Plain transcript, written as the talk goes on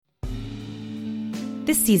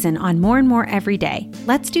This season on More and More Every Day,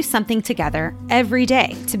 let's do something together every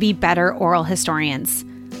day to be better oral historians.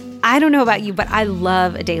 I don't know about you, but I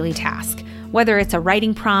love a daily task, whether it's a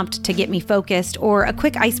writing prompt to get me focused or a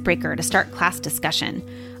quick icebreaker to start class discussion.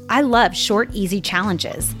 I love short, easy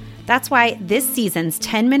challenges. That's why this season's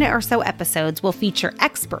 10-minute or so episodes will feature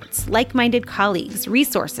experts, like-minded colleagues,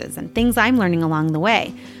 resources, and things I'm learning along the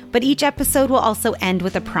way. But each episode will also end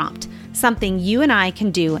with a prompt, something you and I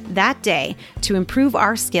can do that day to improve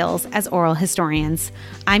our skills as oral historians.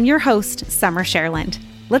 I'm your host, Summer Sherland.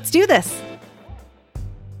 Let's do this.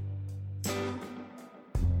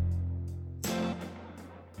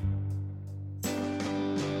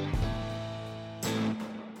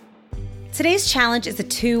 Today's challenge is a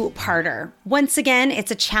two-parter. Once again,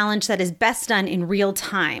 it's a challenge that is best done in real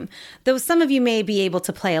time, though some of you may be able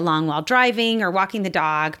to play along while driving or walking the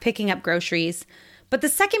dog, picking up groceries. But the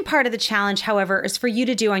second part of the challenge, however, is for you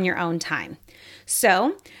to do on your own time.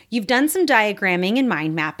 So, you've done some diagramming and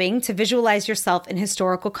mind mapping to visualize yourself in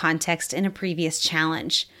historical context in a previous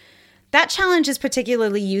challenge. That challenge is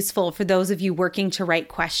particularly useful for those of you working to write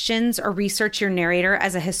questions or research your narrator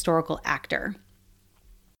as a historical actor.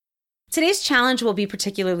 Today's challenge will be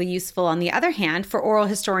particularly useful, on the other hand, for oral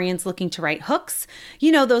historians looking to write hooks.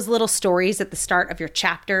 You know, those little stories at the start of your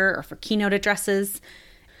chapter or for keynote addresses.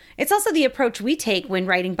 It's also the approach we take when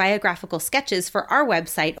writing biographical sketches for our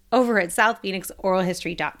website over at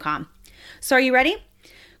southphoenixoralhistory.com. So are you ready?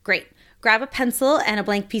 Great. Grab a pencil and a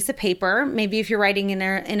blank piece of paper. Maybe if you're writing in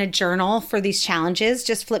a journal for these challenges,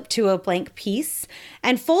 just flip to a blank piece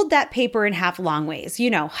and fold that paper in half long ways. You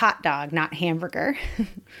know, hot dog, not hamburger.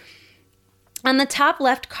 On the top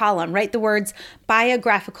left column, write the words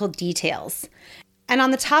biographical details. And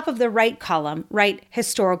on the top of the right column, write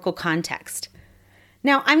historical context.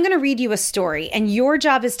 Now, I'm going to read you a story, and your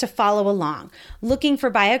job is to follow along, looking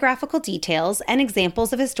for biographical details and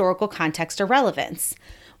examples of historical context or relevance.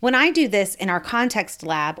 When I do this in our context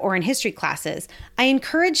lab or in history classes, I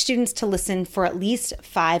encourage students to listen for at least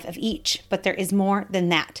 5 of each, but there is more than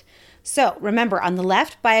that. So remember, on the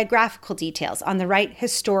left, biographical details. On the right,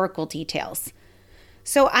 historical details.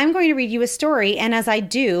 So I'm going to read you a story, and as I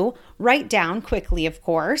do, write down quickly, of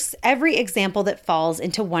course, every example that falls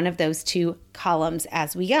into one of those two columns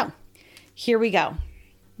as we go. Here we go.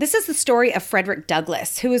 This is the story of Frederick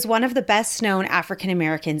Douglass, who is one of the best-known African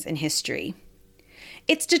Americans in history.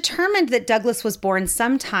 It's determined that Douglass was born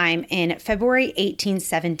sometime in February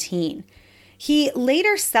 1817. He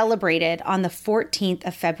later celebrated on the 14th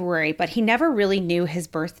of February, but he never really knew his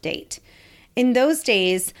birth date. In those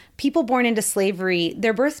days, people born into slavery,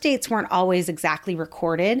 their birth dates weren't always exactly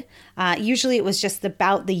recorded. Usually it was just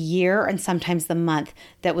about the year and sometimes the month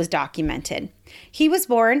that was documented. He was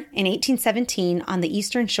born in 1817 on the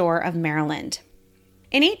eastern shore of Maryland.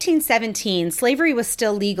 In 1817, slavery was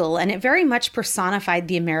still legal, and it very much personified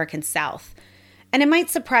the American South. And it might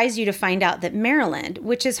surprise you to find out that Maryland,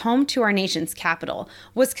 which is home to our nation's capital,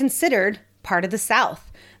 was considered part of the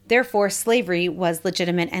South. Therefore, slavery was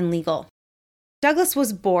legitimate and legal. Douglass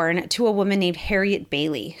was born to a woman named Harriet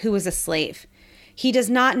Bailey, who was a slave. He does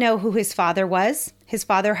not know who his father was. His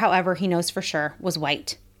father, however, he knows for sure, was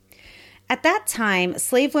white. At that time,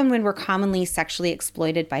 slave women were commonly sexually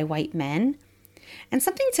exploited by white men. And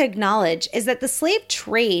something to acknowledge is that the slave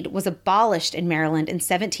trade was abolished in Maryland in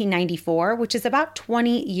 1794, which is about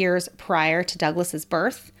 20 years prior to Douglass's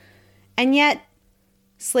birth. And yet,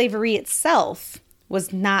 slavery itself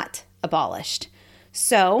was not abolished.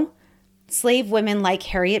 So, slave women like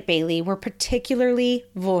Harriet Bailey were particularly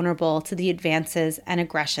vulnerable to the advances and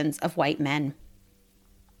aggressions of white men.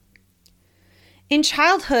 In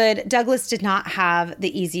childhood, Douglass did not have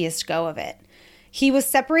the easiest go of it. He was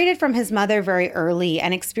separated from his mother very early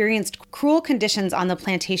and experienced cruel conditions on the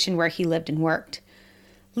plantation where he lived and worked.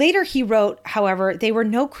 Later he wrote, however, they were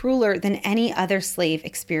no crueler than any other slave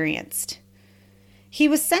experienced. He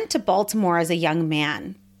was sent to Baltimore as a young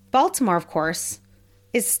man. Baltimore, of course,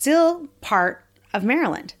 is still part of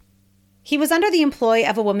Maryland. He was under the employ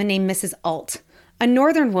of a woman named Mrs. Ault, a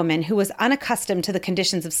northern woman who was unaccustomed to the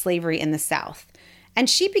conditions of slavery in the South, and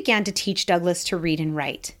she began to teach Douglass to read and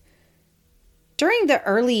write. During the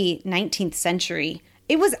early 19th century,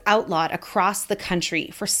 it was outlawed across the country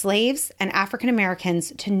for slaves and African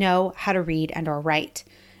Americans to know how to read and or write.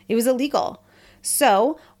 It was illegal.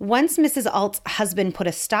 So, once Mrs. Ault's husband put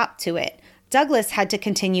a stop to it, Douglass had to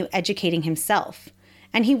continue educating himself.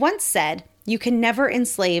 And he once said, "You can never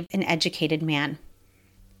enslave an educated man."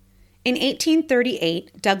 In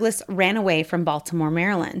 1838, Douglass ran away from Baltimore,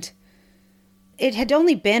 Maryland. It had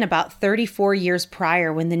only been about 34 years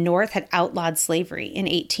prior when the North had outlawed slavery in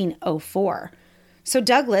 1804. So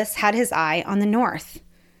Douglass had his eye on the North.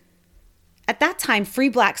 At that time, free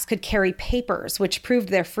blacks could carry papers which proved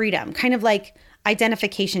their freedom, kind of like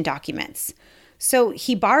identification documents. So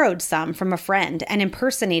he borrowed some from a friend and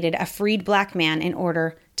impersonated a freed black man in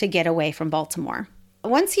order to get away from Baltimore.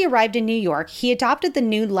 Once he arrived in New York, he adopted the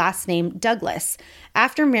new last name Douglass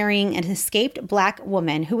after marrying an escaped black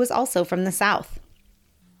woman who was also from the South.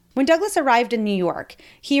 When Douglass arrived in New York,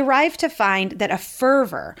 he arrived to find that a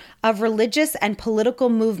fervor of religious and political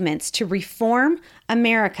movements to reform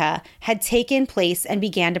America had taken place and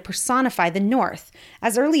began to personify the North.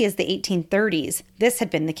 As early as the 1830s, this had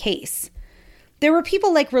been the case. There were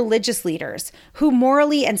people like religious leaders who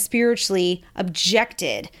morally and spiritually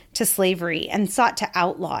objected to slavery and sought to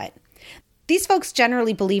outlaw it. These folks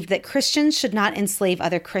generally believed that Christians should not enslave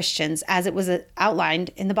other Christians, as it was outlined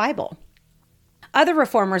in the Bible. Other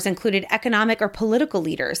reformers included economic or political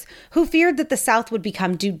leaders who feared that the South would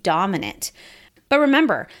become too dominant. But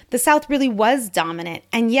remember, the South really was dominant,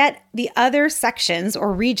 and yet the other sections,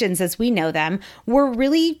 or regions as we know them, were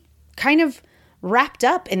really kind of wrapped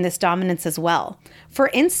up in this dominance as well. For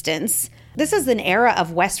instance, this is an era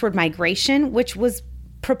of westward migration, which was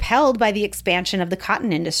propelled by the expansion of the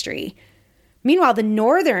cotton industry. Meanwhile, the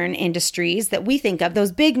northern industries that we think of,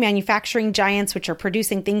 those big manufacturing giants which are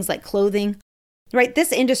producing things like clothing, right?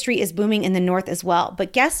 This industry is booming in the North as well.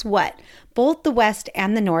 But guess what? Both the West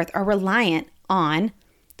and the North are reliant on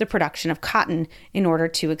the production of cotton in order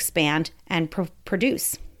to expand and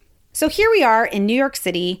produce. So here we are in New York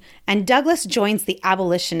City, and Douglass joins the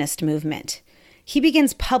abolitionist movement. He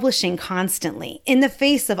begins publishing constantly in the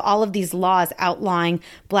face of all of these laws outlawing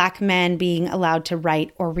black men being allowed to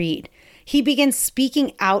write or read. He begins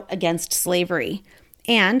speaking out against slavery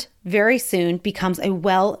and very soon becomes a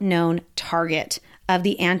well-known target of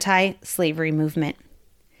the anti-slavery movement.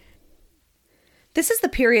 This is the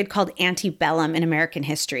period called antebellum in American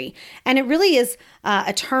history, and it really is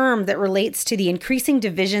a term that relates to the increasing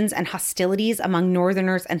divisions and hostilities among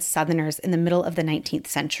Northerners and Southerners in the middle of the 19th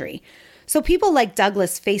century. So people like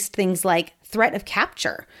Douglass faced things like threat of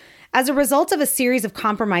capture. As a result of a series of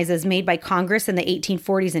compromises made by Congress in the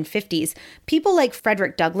 1840s and 50s, people like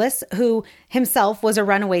Frederick Douglass, who himself was a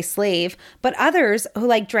runaway slave, but others who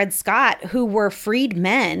like Dred Scott, who were freed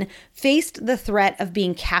men, faced the threat of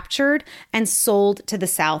being captured and sold to the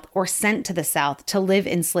South or sent to the South to live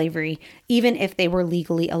in slavery, even if they were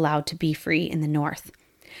legally allowed to be free in the North.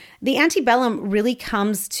 The antebellum really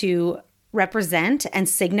comes to represent and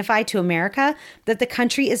signify to America that the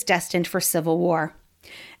country is destined for civil war.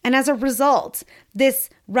 And as a result, this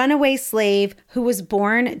runaway slave who was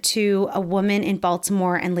born to a woman in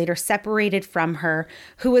Baltimore and later separated from her,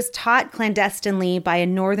 who was taught clandestinely by a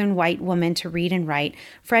northern white woman to read and write,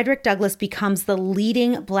 Frederick Douglass becomes the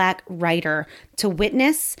leading black writer to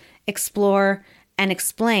witness, explore, and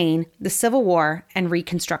explain the Civil War and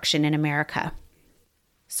Reconstruction in America.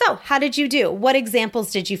 So, how did you do? What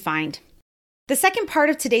examples did you find? The second part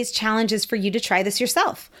of today's challenge is for you to try this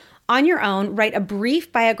yourself. On your own, write a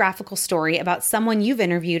brief biographical story about someone you've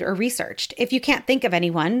interviewed or researched. If you can't think of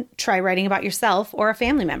anyone, try writing about yourself or a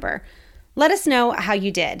family member. Let us know how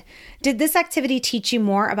you did. Did this activity teach you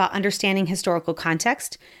more about understanding historical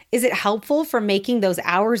context? Is it helpful for making those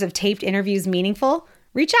hours of taped interviews meaningful?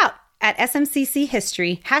 Reach out at SMCC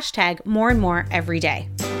History, #moreandmore every day.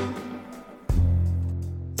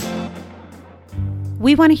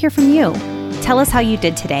 We want to hear from you. Tell us how you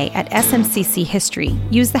did today at SMCC History.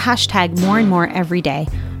 Use the #moreandmore everyday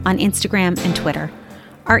on Instagram and Twitter.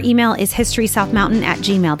 Our email is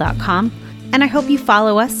historysouthmountain@gmail.com, and I hope you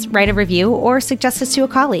follow us, write a review, or suggest us to a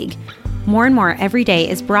colleague. More and More Every Day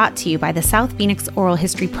is brought to you by the South Phoenix Oral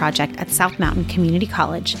History Project at South Mountain Community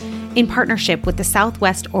College in partnership with the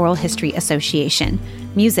Southwest Oral History Association.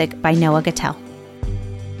 Music by Noah Gattel.